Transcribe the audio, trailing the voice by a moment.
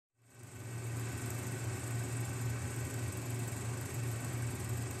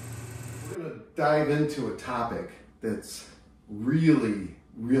dive into a topic that's really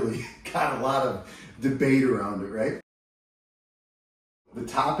got a lot of debate around it, right? The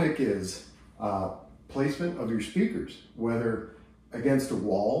topic is placement of your speakers, whether against a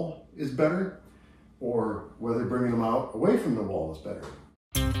wall is better or whether bringing them out away from the wall is better.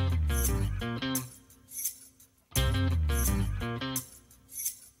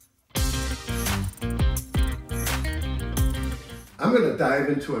 I'm going to dive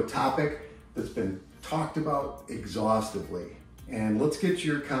into a topic that's been talked about exhaustively, and let's get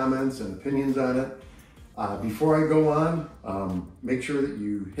your comments and opinions on it. Before I go on, make sure that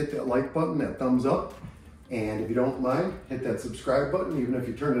you hit that like button, that thumbs up, and if you don't mind, hit that subscribe button. Even if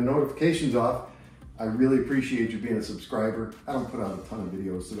you turn the notifications off, I really appreciate you being a subscriber. I don't put out a ton of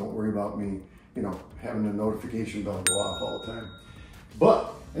videos, so don't worry about me, having a notification bell go off all the time.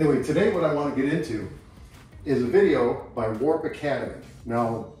 But anyway, today what I want to get into is a video by Warp Academy.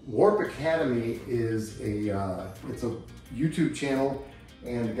 Now, Warp Academy is it's a YouTube channel,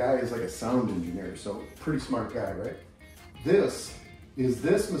 and the guy is like a sound engineer, so pretty smart guy, right? Is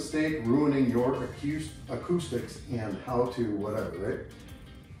this mistake ruining your acoustics and how to whatever, right?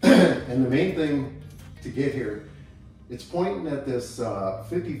 And the main thing to get here, it's pointing at this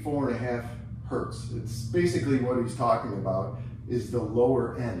 54.5 hertz. It's basically what he's talking about is the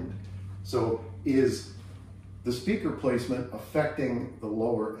lower end. So is the speaker placement affecting the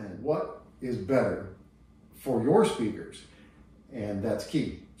lower end? What is better for your speakers? And that's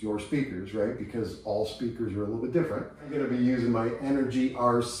key, your speakers, right? Because all speakers are a little bit different. I'm gonna be using my Energy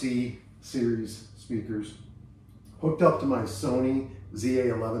RC series speakers hooked up to my Sony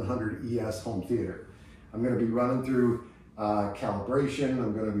ZA1100 ES home theater. I'm gonna be running through calibration,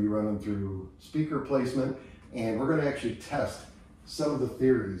 I'm gonna be running through speaker placement, and we're gonna actually test some of the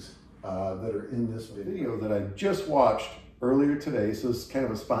theories that are in this video that I just watched earlier today. So it's kind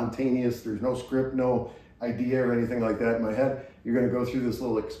of a spontaneous, there's no script, no idea or anything like that in my head. You're going to go through this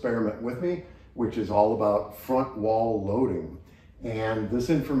little experiment with me, which is all about front wall loading. And this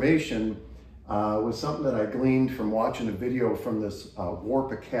information was something that I gleaned from watching a video from this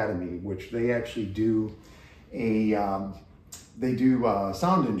Warp Academy, which they actually do sound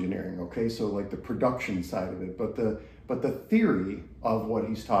engineering, okay? So like the production side of it, but the theory of what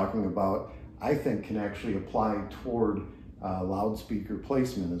he's talking about, I think can actually apply toward loudspeaker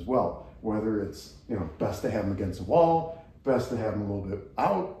placement as well. Whether it's, best to have them against a wall, best to have them a little bit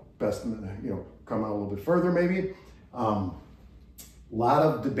out, best to, come out a little bit further maybe. A lot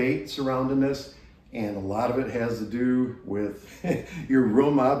of debate surrounding this, and a lot of it has to do with your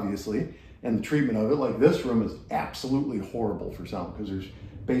room, obviously, and the treatment of it. Like this room is absolutely horrible for sound because there's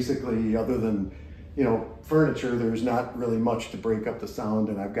basically, other than furniture, there's not really much to break up the sound,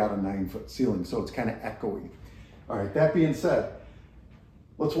 and I've got a 9-foot ceiling, so it's kind of echoey. All right, that being said,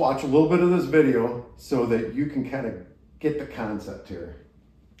 let's watch a little bit of this video so that you can kind of get the concept here.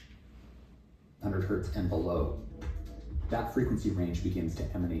 100 hertz and below, that frequency range begins to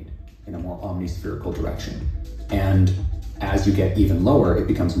emanate in a more omnispherical direction. And as you get even lower, it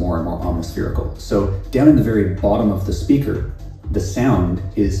becomes more and more omnispherical. So down in the very bottom of the speaker, the sound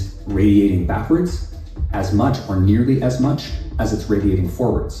is radiating backwards as much or nearly as much as it's radiating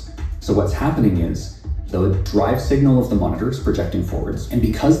forwards. So what's happening is the drive signal of the monitor is projecting forwards, and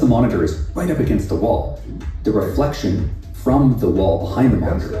because the monitor is right up against the wall, the reflection from the wall behind the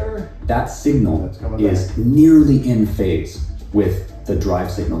monitor, that signal is nearly in phase with the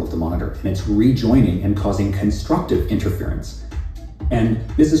drive signal of the monitor, and it's rejoining and causing constructive interference. And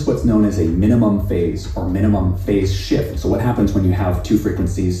this is what's known as a minimum phase or minimum phase shift. So what happens when you have two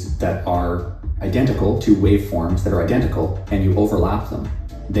frequencies that are identical, two waveforms that are identical, and you overlap them?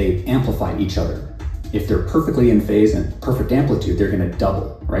 They amplify each other. If they're perfectly in phase and perfect amplitude, they're going to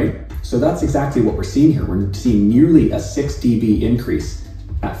double, right? So that's exactly what we're seeing here. We're seeing nearly a 6 dB increase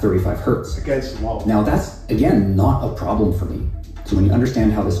at 35 hertz. Against the wall. Now that's, again, not a problem for me. So when you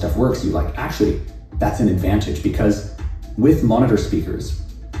understand how this stuff works, you're like, actually, that's an advantage, because with monitor speakers,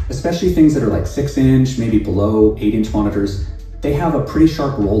 especially things that are like 6-inch, maybe below 8-inch monitors, they have a pretty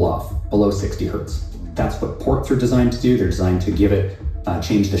sharp roll-off below 60 hertz. That's what ports are designed to do. They're designed to give it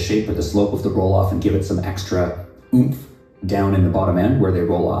change the shape or the slope of the roll-off and give it some extra oomph down in the bottom end where they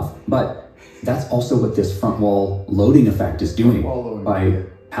roll off. But that's also what this front wall loading effect is doing by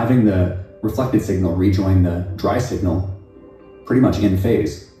having the reflected signal rejoin the dry signal pretty much in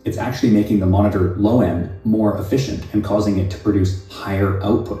phase. It's actually making the monitor low end more efficient and causing it to produce higher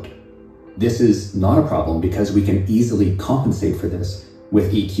output. This is not a problem because we can easily compensate for this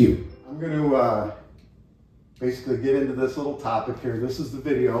with EQ. I'm going to basically get into this little topic here. This is the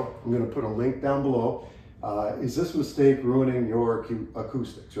video. I'm going to put a link down below. Is this mistake ruining your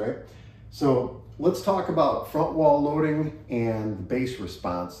acoustics, right? So let's talk about front wall loading and the bass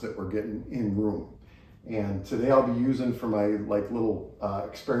response that we're getting in room. And today I'll be using for my little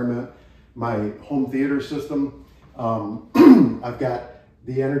experiment, my home theater system. I've got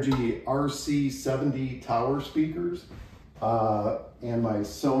the Energy RC70 tower speakers and my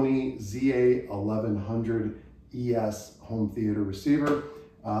Sony ZA1100 ES home theater receiver.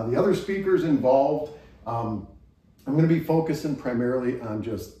 The other speakers involved, I'm going to be focusing primarily on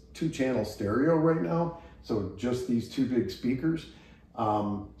just 2-channel stereo right now. So just these 2 big speakers.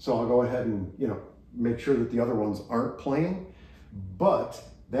 So I'll go ahead and, make sure that the other ones aren't playing. But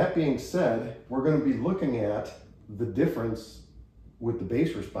that being said, we're going to be looking at the difference with the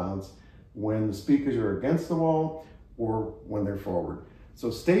bass response when the speakers are against the wall or when they're forward.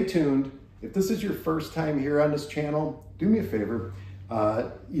 So stay tuned. If this is your first time here on this channel, do me a favor.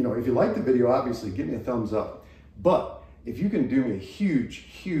 If you like the video, obviously give me a thumbs up. But if you can do me a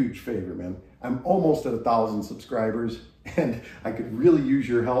huge favor, man, I'm almost at 1,000 subscribers and I could really use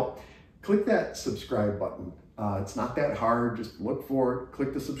your help. Click that subscribe button. It's not that hard. Just look for it,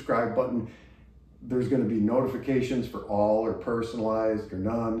 click the subscribe button. There's going to be notifications for all or personalized or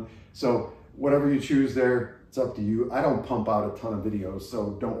none. So whatever you choose there, it's up to you. I don't pump out a ton of videos,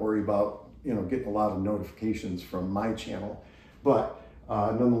 so don't worry about, getting a lot of notifications from my channel. But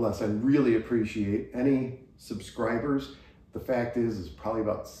nonetheless, I really appreciate any subscribers. The fact is probably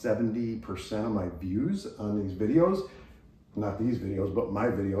about 70% of my views on these videos, not these videos, but my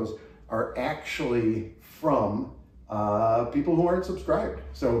videos, are actually from people who aren't subscribed.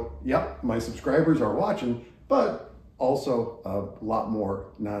 So yep, my subscribers are watching, but also a lot more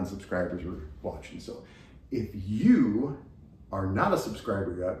non-subscribers are watching. So if you are not a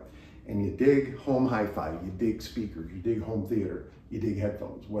subscriber yet and you dig home hi-fi, you dig speakers, you dig home theater, you dig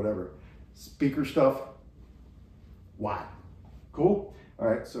headphones, whatever, speaker stuff, why? Cool? All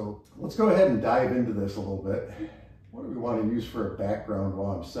right, so let's go ahead and dive into this a little bit. What do we want to use for a background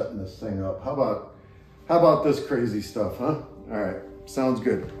while I'm setting this thing up? How about this crazy stuff, huh? All right, sounds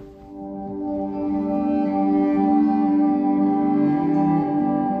good.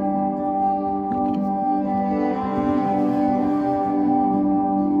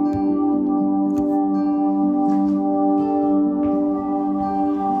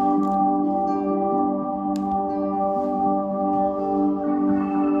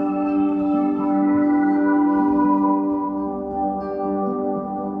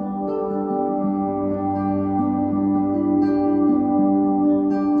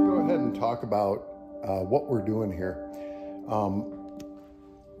 About what we're doing here.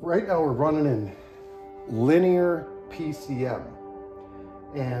 Right now we're running in linear PCM,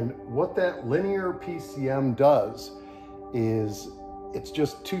 and what that linear PCM does is it's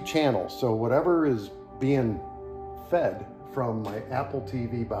just 2 channels. So whatever is being fed from my Apple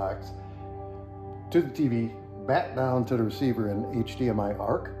TV box to the TV back down to the receiver in HDMI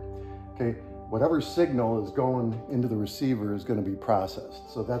ARC, okay, whatever signal is going into the receiver is going to be processed.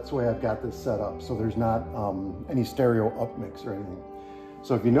 So that's the way I've got this set up. So there's not any stereo upmix or anything.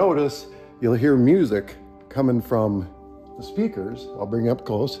 So if you notice, you'll hear music coming from the speakers. I'll bring it up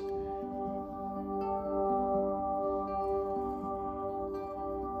close.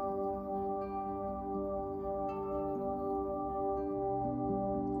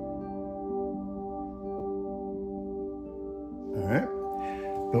 All right.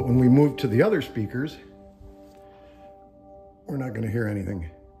 But when we move to the other speakers, we're not going to hear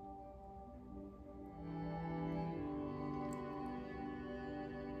anything.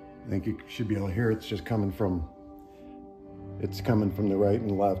 I think you should be able to hear it's just coming from, the right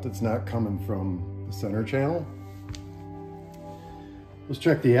and left. It's not coming from the center channel. Let's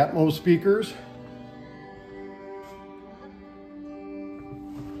check the Atmos speakers.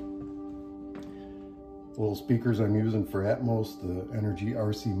 Little speakers I'm using for Atmos, the Energy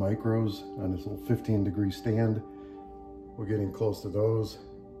RC Micros on this little 15-degree stand. We're getting close to those.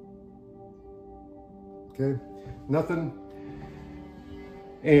 Okay, nothing.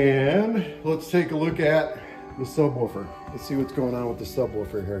 And let's take a look at the subwoofer. Let's see what's going on with the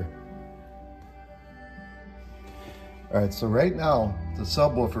subwoofer here. All right, so right now the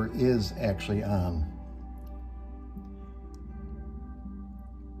subwoofer is actually on.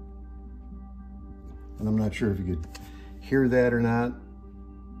 And I'm not sure if you could hear that or not,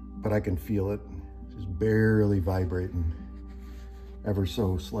 but I can feel it. Just barely vibrating, ever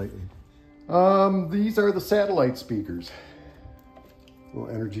so slightly. These are the satellite speakers. Little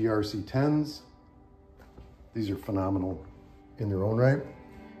Energy RC10s. These are phenomenal in their own right.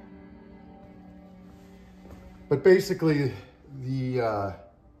 But basically, you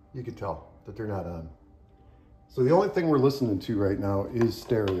can tell that they're not on. So the only thing we're listening to right now is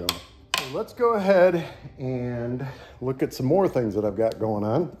stereo. Let's go ahead and look at some more things that I've got going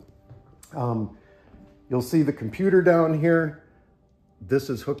on. You'll see the computer down here. This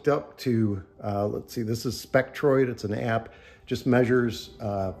is hooked up to, let's see, this is Spectroid. It's an app, just measures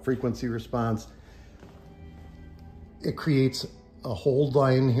frequency response. It creates a hold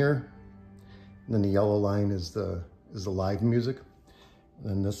line here. And then the yellow line is the live music. And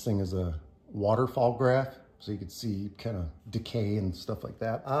then this thing is a waterfall graph. So you can see kind of decay and stuff like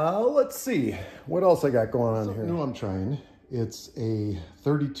that. Let's see, what else I got going on here? New I'm trying. It's a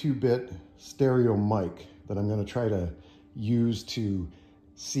 32-bit stereo mic that I'm gonna try to use to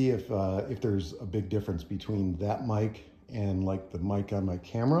see if there's a big difference between that mic and like the mic on my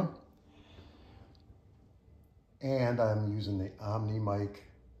camera. And I'm using the Omni mic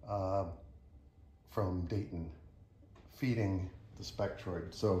from Dayton, feeding the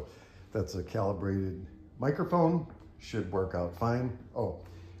Spectroid. So that's a calibrated microphone, should work out fine. Oh,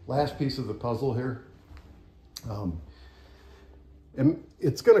 last piece of the puzzle here. And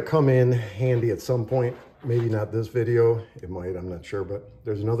it's gonna come in handy at some point, maybe not this video, it might, I'm not sure, but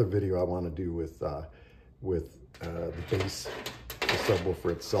there's another video I wanna do with the bass, the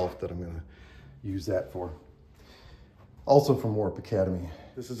subwoofer itself that I'm gonna use that for. Also from Warp Academy.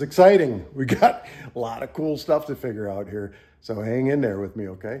 This is exciting. We got a lot of cool stuff to figure out here. So hang in there with me,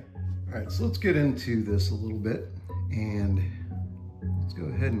 okay? All right, so let's get into this a little bit and let's go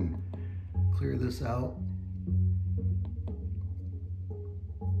ahead and clear this out.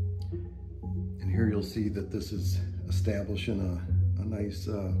 And here you'll see that this is establishing a nice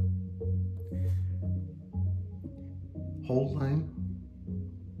hold line,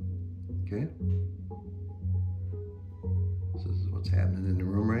 okay? So this is what's happening in the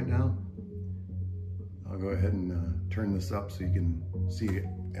room right now. I'll go ahead and turn this up so you can see it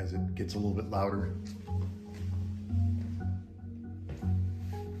as it gets a little bit louder.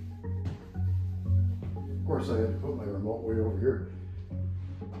 Of course, I had to put my remote way over here.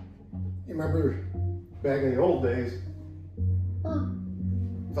 You remember back in the old days,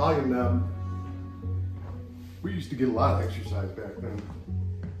 volume knob. We used to get a lot of exercise back then.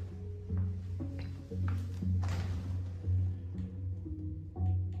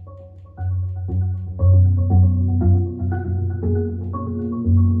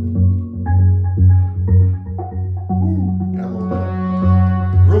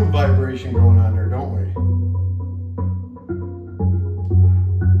 Vibration going on there, don't we?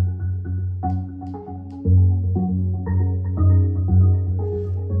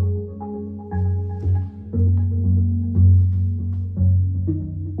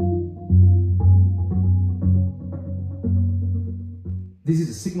 This is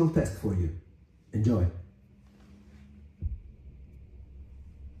a signal test for you. Enjoy.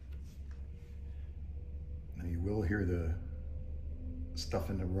 Now you will hear the stuff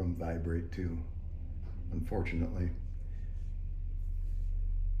in the room vibrate too, unfortunately.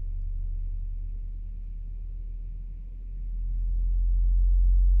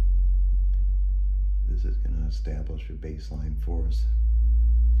 This is going to establish a baseline for us.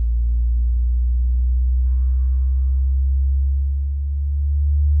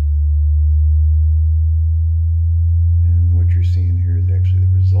 And what you're seeing here is actually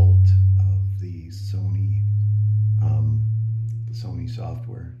the result of the Sony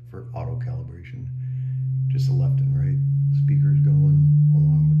software for auto calibration. Just the left and right speakers going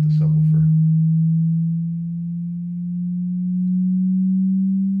along with the subwoofer.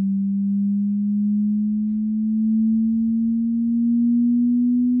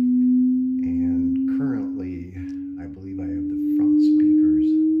 And currently, I believe I have the front speakers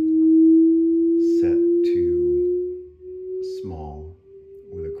set to small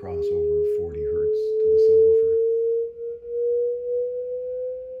with a crossover of 40 hertz to the subwoofer.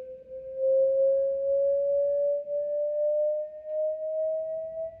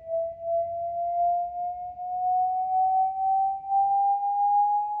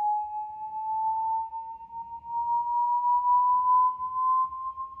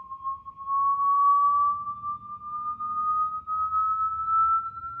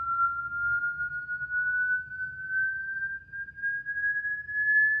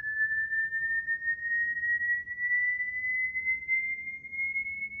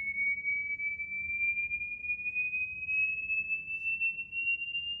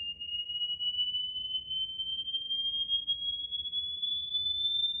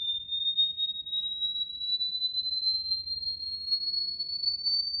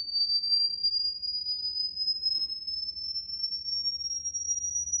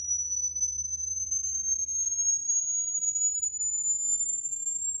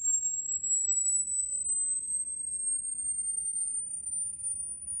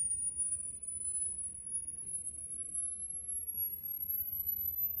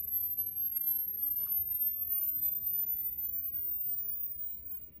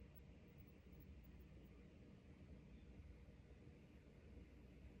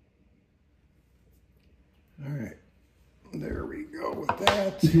 with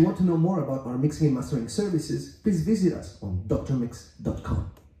that. If you want to know more about our mixing and mastering services, please visit us on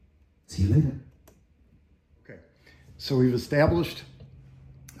drmix.com. See you later. Okay, so we've established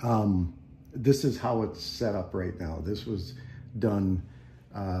this is how it's set up right now. This was done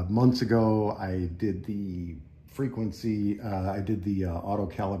months ago. I did the frequency, I did the auto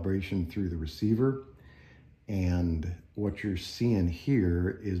calibration through the receiver. And what you're seeing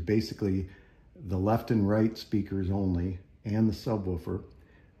here is basically the left and right speakers only and the subwoofer.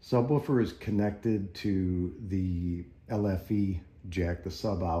 Subwoofer is connected to the LFE jack, the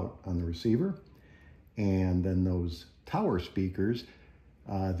sub out on the receiver. And then those tower speakers,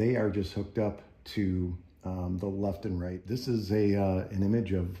 they are just hooked up to the left and right. This is an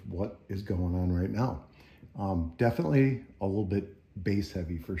image of what is going on right now. Definitely a little bit bass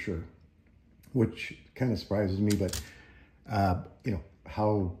heavy for sure, which kind of surprises me, but you know,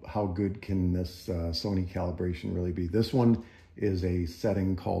 how good can this Sony calibration really be? This one is a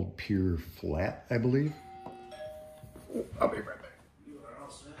setting called pure flat, I believe. Oh, I'll be right back. You are all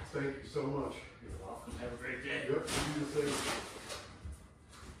set. Thank you so much. You're welcome. Have a great day. Yep, you do the same.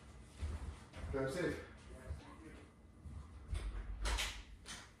 Drive safe.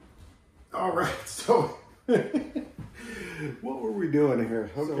 All right, so what were we doing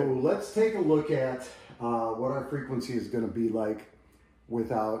here? Okay. So let's take a look at what our frequency is going to be like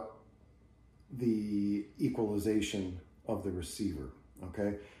without the equalization of the receiver,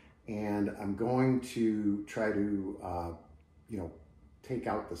 okay? And I'm going to try to, you know, take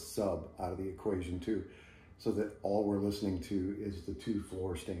out the sub out of the equation too, so that all we're listening to is the two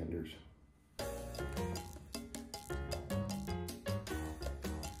floor standards.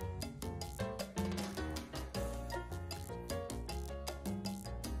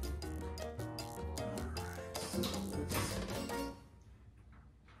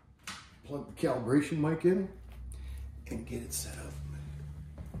 Plug the calibration mic in and get it set up.